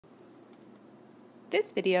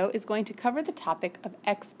This video is going to cover the topic of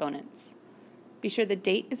exponents. Be sure the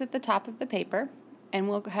date is at the top of the paper, and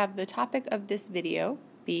we'll have the topic of this video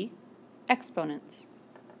be exponents.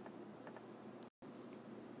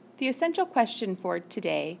 The essential question for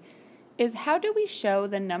today is, how do we show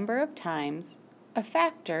the number of times a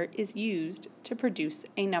factor is used to produce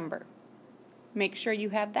a number? Make sure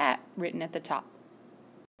you have that written at the top.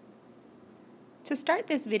 To start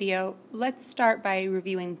this video, let's start by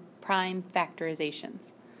reviewing prime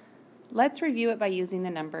factorizations. Let's review it by using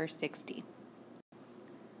the number 60.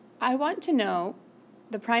 I want to know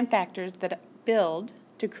the prime factors that build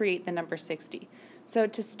to create the number 60. So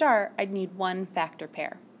to start, I'd need one factor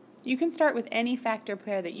pair. You can start with any factor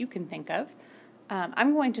pair that you can think of.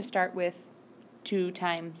 I'm going to start with 2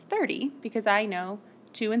 times 30 because I know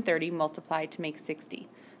 2 and 30 multiply to make 60.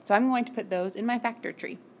 So I'm going to put those in my factor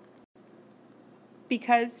tree.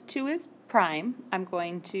 Because 2 is prime, I'm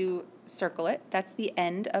going to circle it. That's the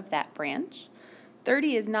end of that branch.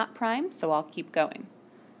 30 is not prime, so I'll keep going.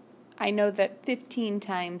 I know that 15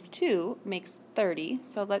 times 2 makes 30,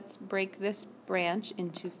 so let's break this branch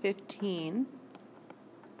into 15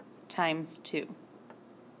 times 2.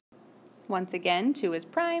 Once again, 2 is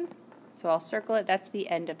prime, so I'll circle it. That's the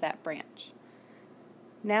end of that branch.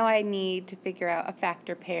 Now I need to figure out a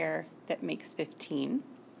factor pair that makes 15.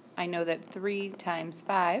 I know that 3 times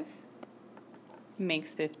 5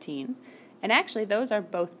 makes 15. And actually, those are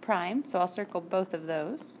both prime, so I'll circle both of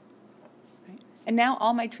those. Right. And now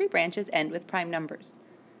all my tree branches end with prime numbers.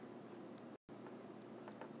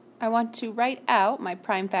 I want to write out my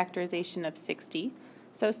prime factorization of 60.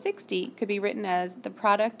 So 60 could be written as the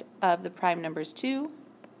product of the prime numbers 2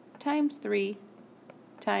 times 3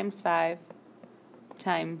 times 5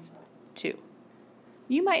 times 2.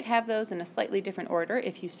 You might have those in a slightly different order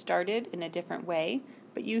if you started in a different way,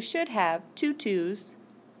 but you should have 2 2s,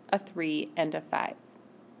 a 3, and a 5.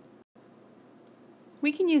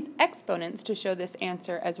 We can use exponents to show this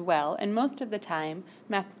answer as well, and most of the time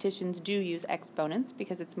mathematicians do use exponents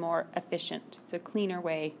because it's more efficient. It's a cleaner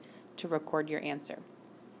way to record your answer.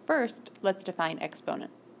 First, let's define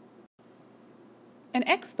exponent. An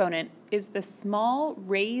exponent is the small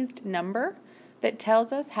raised number that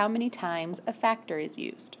tells us how many times a factor is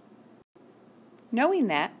used. Knowing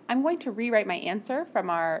that, I'm going to rewrite my answer from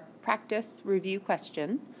our practice review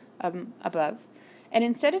question above, and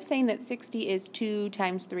instead of saying that 60 is 2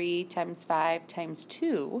 times 3 times 5 times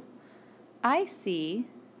 2, I see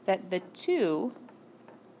that the 2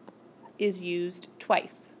 is used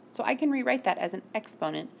twice. So I can rewrite that as an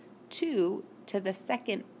exponent, 2 to the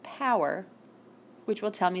second power, which will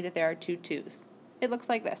tell me that there are 2 2's. It looks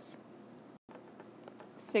like this.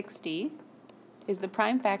 60 is the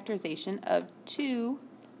prime factorization of 2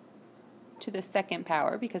 to the second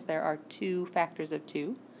power, because there are 2 factors of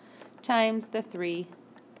 2, times the 3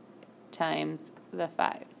 times the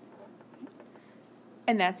 5.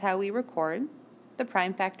 And that's how we record the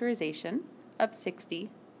prime factorization of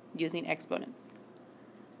 60 using exponents.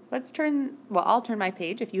 I'll turn my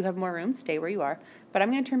page. If you have more room, stay where you are. But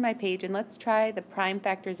I'm going to turn my page and let's try the prime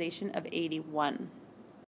factorization of 81.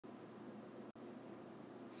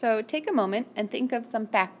 So take a moment and think of some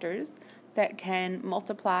factors that can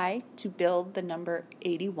multiply to build the number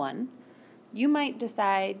 81. You might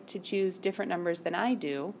decide to choose different numbers than I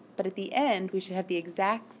do, but at the end we should have the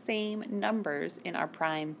exact same numbers in our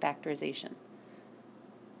prime factorization.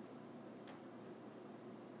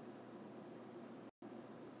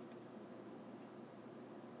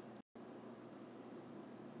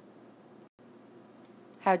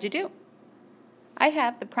 How'd you do? I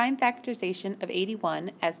have the prime factorization of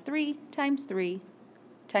 81 as 3 times 3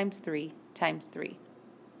 times 3 times 3.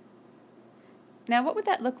 Now what would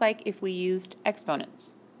that look like if we used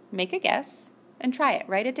exponents? Make a guess and try it.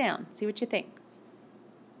 Write it down. See what you think.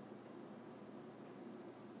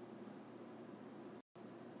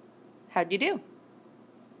 How'd you do?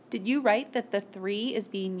 Did you write that the 3 is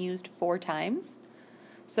being used 4 times?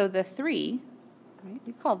 So the 3, right,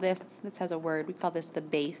 we call this has a word, we call this the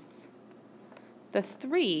base. The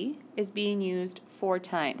 3 is being used 4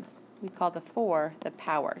 times. We call the 4 the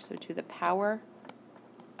power, so to the power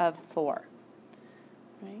of 4.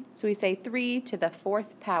 Right? So we say 3 to the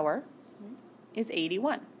 4th power is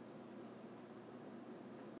 81.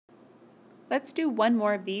 Let's do one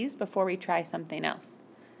more of these before we try something else.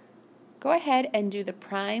 Go ahead and do the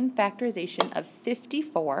prime factorization of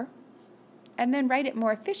 54, and then write it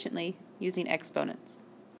more efficiently using exponents.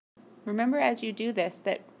 Remember as you do this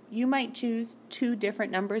that you might choose 2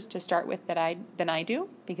 different numbers to start with than I do,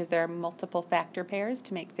 because there are multiple factor pairs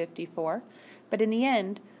to make 54, but in the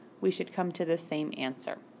end, we should come to the same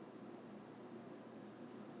answer.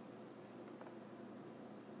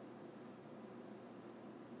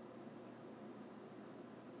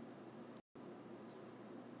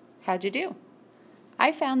 How'd you do?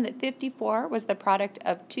 I found that 54 was the product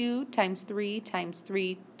of 2 times 3 times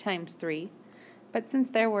 3 times 3, but since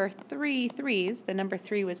there were 3 3's, the number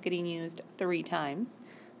 3 was getting used 3 times,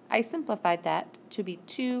 I simplified that to be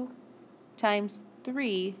 2 times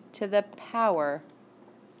 3 to the power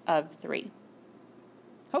of 3.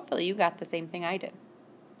 Hopefully you got the same thing I did.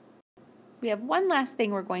 We have one last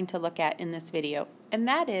thing we're going to look at in this video, and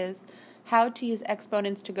that is how to use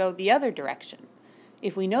exponents to go the other direction.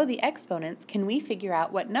 If we know the exponents, can we figure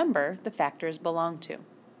out what number the factors belong to?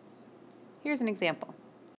 Here's an example.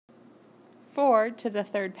 4 to the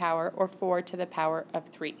third power, or 4 to the power of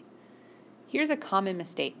 3. Here's a common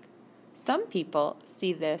mistake. Some people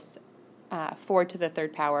see this 4 to the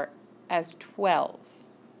third power as 12.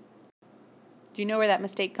 Do you know where that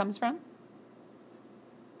mistake comes from?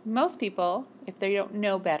 Most people, if they don't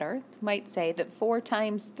know better, might say that 4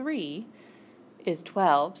 times 3 is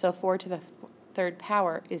 12, so 4 to the third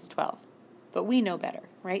power is 12. But we know better,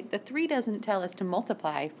 right? The 3 doesn't tell us to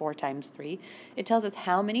multiply 4 times 3. It tells us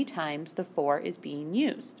how many times the 4 is being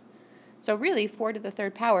used. So really, 4 to the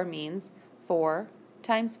third power means 4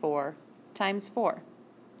 times 4 times 4.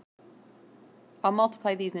 I'll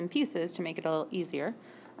multiply these in pieces to make it a little easier.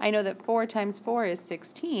 I know that 4 times 4 is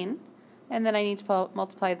 16, and then I need to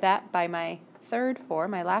multiply that by my third 4,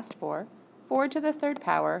 my last 4. 4 to the third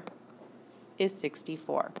power is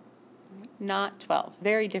 64. Not 12.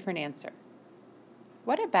 Very different answer.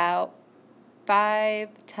 What about 5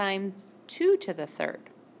 times 2 to the third?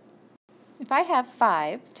 If I have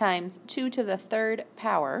 5 times 2 to the third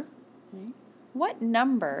power, what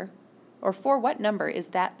number, or for what number is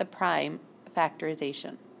that the prime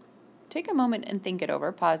factorization? Take a moment and think it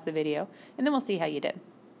over, pause the video, and then we'll see how you did.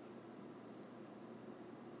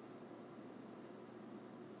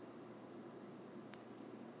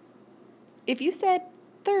 If you said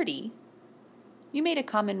 30, you made a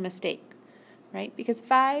common mistake, right? Because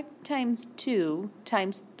 5 times 2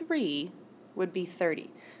 times 3 would be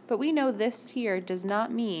 30. But we know this here does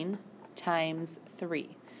not mean times 3.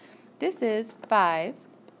 This is 5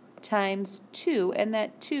 times 2, and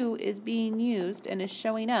that 2 is being used and is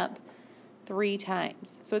showing up 3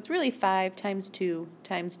 times. So it's really 5 times 2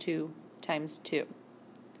 times 2 times 2.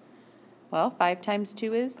 Well, 5 times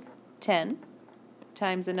 2 is 10,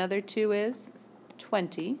 times another 2 is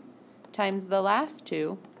 20, times the last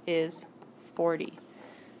 2 is 40.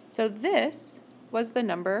 So this was the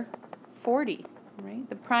number 40, right?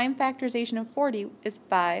 The prime factorization of 40 is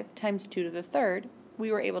 5 times 2 to the third.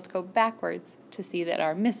 We were able to go backwards to see that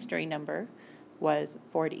our mystery number was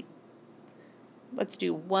 40. Let's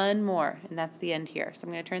do one more, and that's the end here. So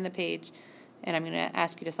I'm going to turn the page, and I'm going to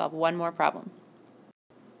ask you to solve one more problem.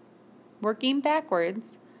 Working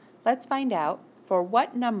backwards, let's find out for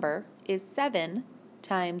what number is 7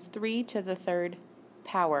 times 3 to the third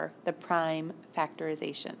power, the prime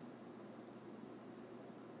factorization.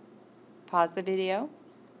 Pause the video,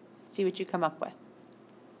 see what you come up with.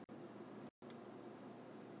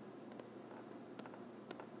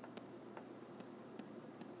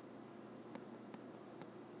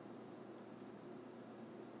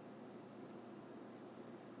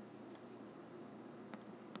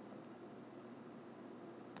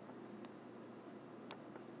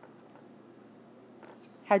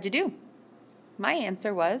 How'd you do? My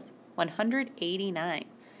answer was 189.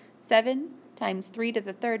 7 times 3 to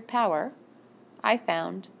the third power, I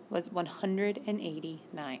found, was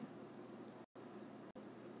 189.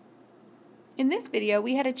 In this video,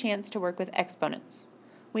 we had a chance to work with exponents.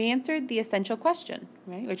 We answered the essential question,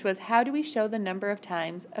 right, which was how do we show the number of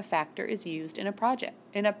times a factor is used in a product.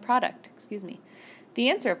 The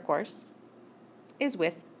answer, of course, is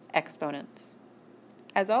with exponents.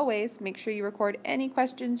 As always, make sure you record any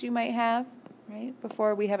questions you might have, right,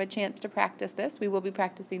 before we have a chance to practice this. We will be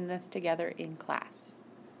practicing this together in class.